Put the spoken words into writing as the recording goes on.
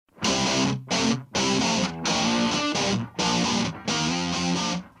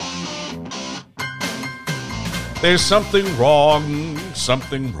There's something wrong,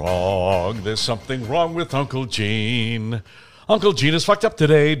 something wrong. There's something wrong with Uncle Gene. Uncle Gene is fucked up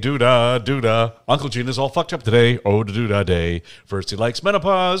today, doo-da, doo-da. Uncle Gene is all fucked up today, oh, doo-da day. First he likes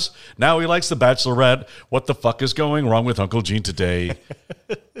menopause, now he likes The Bachelorette. What the fuck is going wrong with Uncle Gene today?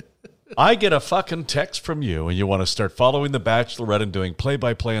 I get a fucking text from you, and you want to start following The Bachelorette and doing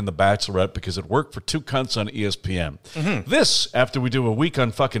play-by-play on The Bachelorette because it worked for two cunts on ESPN. Mm-hmm. This, after we do a week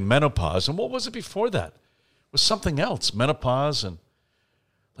on fucking menopause, and what was it before that? Was something else, menopause, and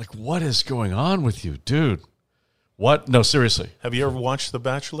like, what is going on with you, dude? What? No, seriously. Have you ever watched The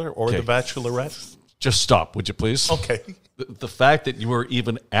Bachelor or The Bachelorette? Just stop, would you please? Okay. The fact that you were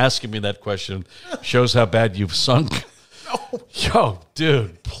even asking me that question shows how bad you've sunk. No. Yo,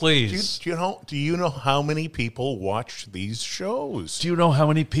 dude, please. Do you know how many people watch these shows? Do you know how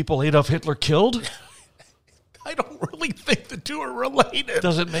many people Adolf Hitler killed? I don't really think the two are related.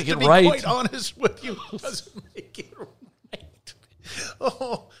 Doesn't make it right. right. To be quite honest with you, doesn't make it right.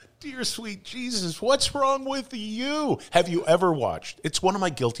 Oh, dear sweet Jesus, what's wrong with you? Have you ever watched? It's one of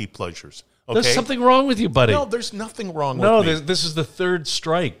my guilty pleasures. Okay? There's something wrong with you, buddy. No, there's nothing wrong with me. No, this is the third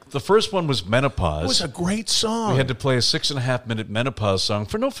strike. The first one was menopause. It was a great song. We had to play a 6.5-minute menopause song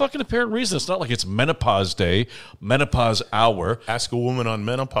for no fucking apparent reason. It's not like it's menopause day, menopause hour. Ask a woman on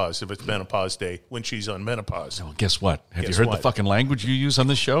menopause if it's menopause day when she's on menopause. Well, guess what? Have you heard the fucking language you use on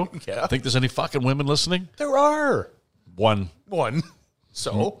this show? Yeah. Think there's any fucking women listening? There are. One.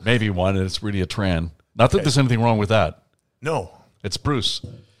 So? Maybe one, and it's really a tran. Not that there's anything wrong with that. No. It's Bruce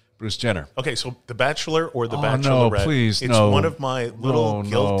Jenner. Okay, so The Bachelor or The Bachelorette. No, please, it's one of my little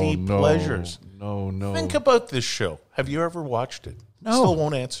guilty pleasures. No. Think about this show. Have you ever watched it? No. Still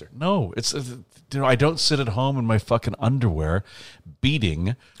won't answer. No, it's I don't sit at home in my fucking underwear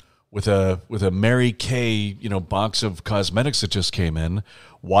beating with a Mary Kay, box of cosmetics that just came in,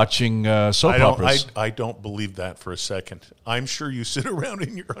 watching soap operas. I don't believe that for a second. I'm sure you sit around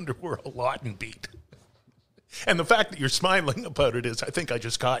in your underwear a lot and beat. And the fact that you're smiling about it is, I think I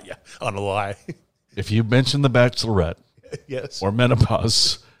just caught you on a lie. If you mention The Bachelorette yes, or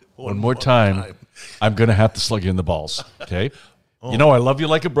menopause one more time, I'm going to have to slug you in the balls, okay? Oh. I love you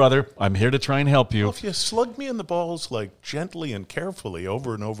like a brother. I'm here to try and help you. Well, if you slug me in the balls like gently and carefully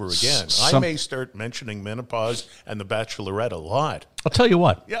over and over again, I may start mentioning menopause and The Bachelorette a lot. I'll tell you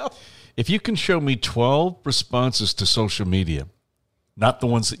what. Yeah. If you can show me 12 responses to social media, not the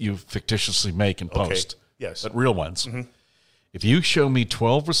ones that you fictitiously make and post, yes, but real ones. Mm-hmm. If you show me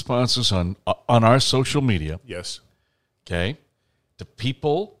 12 responses on our social media, yes, okay, to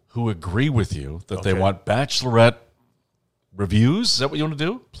people who agree with you that they want Bachelorette reviews, is that what you want to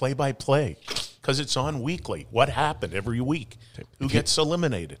do? Play by play, because it's on weekly. What happened every week? Who gets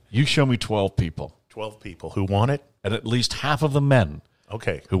eliminated? You show me 12 people. 12 people who want it? And at least half of the men.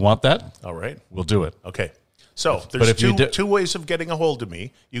 Okay. Who want that? All right. We'll do it. Okay. So there's two ways of getting a hold of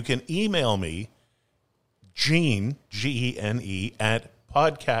me. You can email me, Gene, Gene, at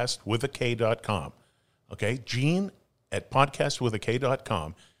podcastwithak.com. Okay? Gene at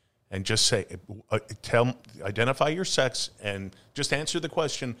podcastwithak.com. And just say, identify your sex and just answer the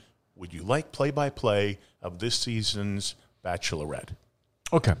question, would you like play-by-play of this season's Bachelorette?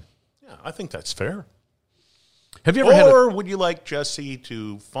 Okay. Yeah, I think that's fair. Have you ever Or would you like Jesse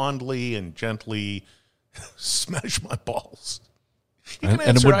to fondly and gently smash my balls? You can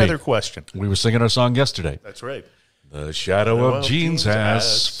answer either question. We were singing our song yesterday. That's right. The shadow of Gene's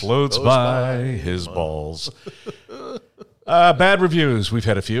ass floats by his balls. Bad reviews. We've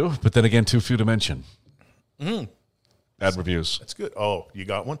had a few, but then again, too few to mention. Bad reviews. That's good. Oh, you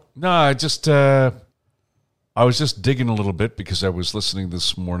got one? No, I was just digging a little bit because I was listening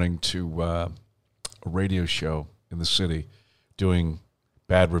this morning to a radio show in the city doing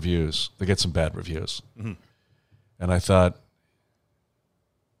bad reviews. They get some bad reviews. Mm-hmm. And I thought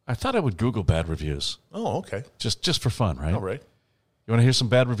I would Google bad reviews. Oh, okay. Just for fun, right? All right. You want to hear some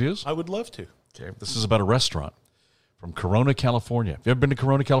bad reviews? I would love to. Okay. This is about a restaurant from Corona, California. Have you ever been to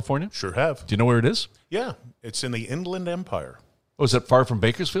Corona, California? Sure have. Do you know where it is? Yeah. It's in the Inland Empire. Oh, is that far from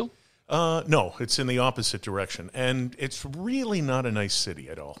Bakersfield? No, it's in the opposite direction. And it's really not a nice city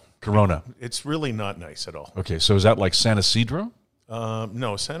at all. Corona. It's really not nice at all. Okay, so is that like San Ysidro?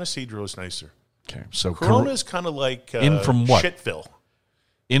 No, San Ysidro is nicer. Okay, so Corona is kind of like in from what? Shitville.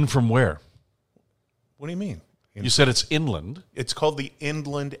 In from where? What do you mean? You said it's inland. It's called the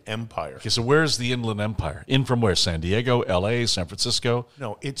Inland Empire. Okay, so where's the Inland Empire? In from where? San Diego, L.A., San Francisco?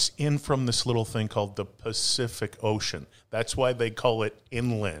 No, it's in from this little thing called the Pacific Ocean. That's why they call it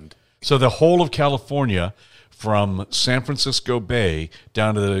inland. So the whole of California, from San Francisco Bay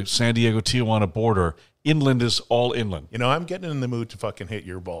down to the San Diego-Tijuana border, Inland is all inland. You know, I'm getting in the mood to fucking hit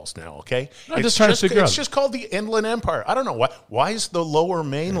your balls now, okay? I'm just trying to figure out. It's just called the Inland Empire. I don't know why. Why is the Lower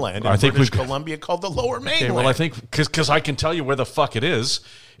Mainland in British Columbia called the Lower Mainland? Okay, well, I think because I can tell you where the fuck it is.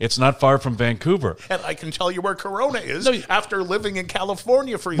 It's not far from Vancouver. And I can tell you where Corona is after living in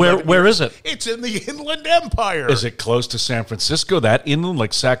California for 11 years. Where is it? It's in the Inland Empire. Is it close to San Francisco, that inland,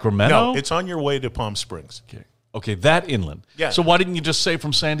 like Sacramento? No, it's on your way to Palm Springs. Okay, that inland. Yeah. So why didn't you just say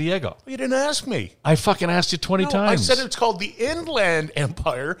from San Diego? You didn't ask me. I fucking asked you 20 times. I said it's called the Inland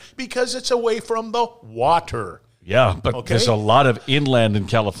Empire because it's away from the water. Yeah, but there's a lot of inland in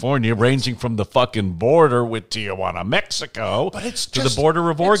California, ranging from the fucking border with Tijuana, Mexico, to the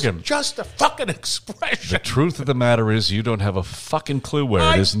border of Oregon. It's just a fucking expression. The truth of the matter is you don't have a fucking clue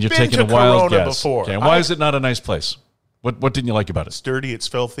where it is, and you're taking a wild Corona guess. Before. Okay, why is it not a nice place? What didn't you like about it? It's dirty, it's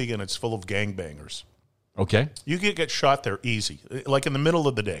filthy, and it's full of gangbangers. Okay. You can get shot there easy, like in the middle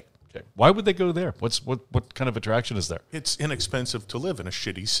of the day. Okay. Why would they go there? What kind of attraction is there? It's inexpensive to live in a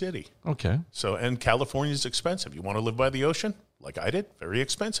shitty city. Okay. So, and California's expensive. You want to live by the ocean, like I did? Very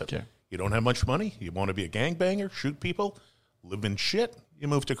expensive. Okay. You don't have much money. You want to be a gangbanger, shoot people, live in shit. You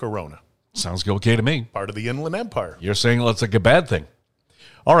move to Corona. Sounds okay to me. Part of the Inland Empire. You're saying it's like a bad thing.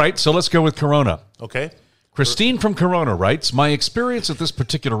 All right, so let's go with Corona. Okay. Christine from Corona writes, my experience at this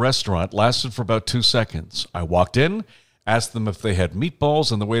particular restaurant lasted for about 2 seconds. I walked in, asked them if they had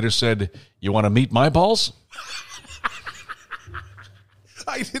meatballs, and the waiter said, you want to meet my balls?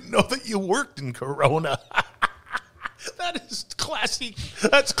 I didn't know that you worked in Corona. That is classic.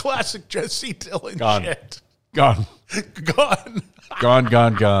 That's classic Jesse Dillon shit. Gone. Gone.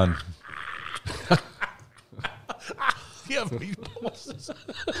 Gone. You have meatballs.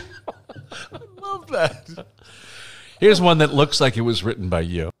 I love that. Here's one that looks like it was written by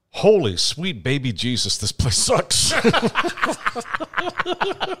you. Holy sweet baby Jesus, this place sucks. That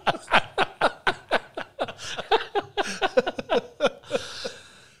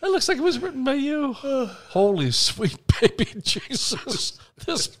looks like it was written by you. Holy sweet baby Jesus,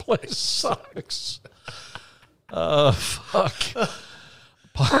 this place sucks. Fuck.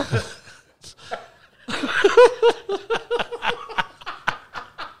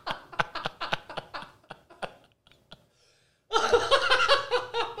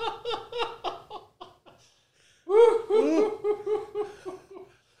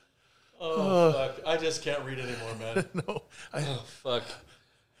 Oh, fuck. I just can't read anymore, man. No. Oh, fuck.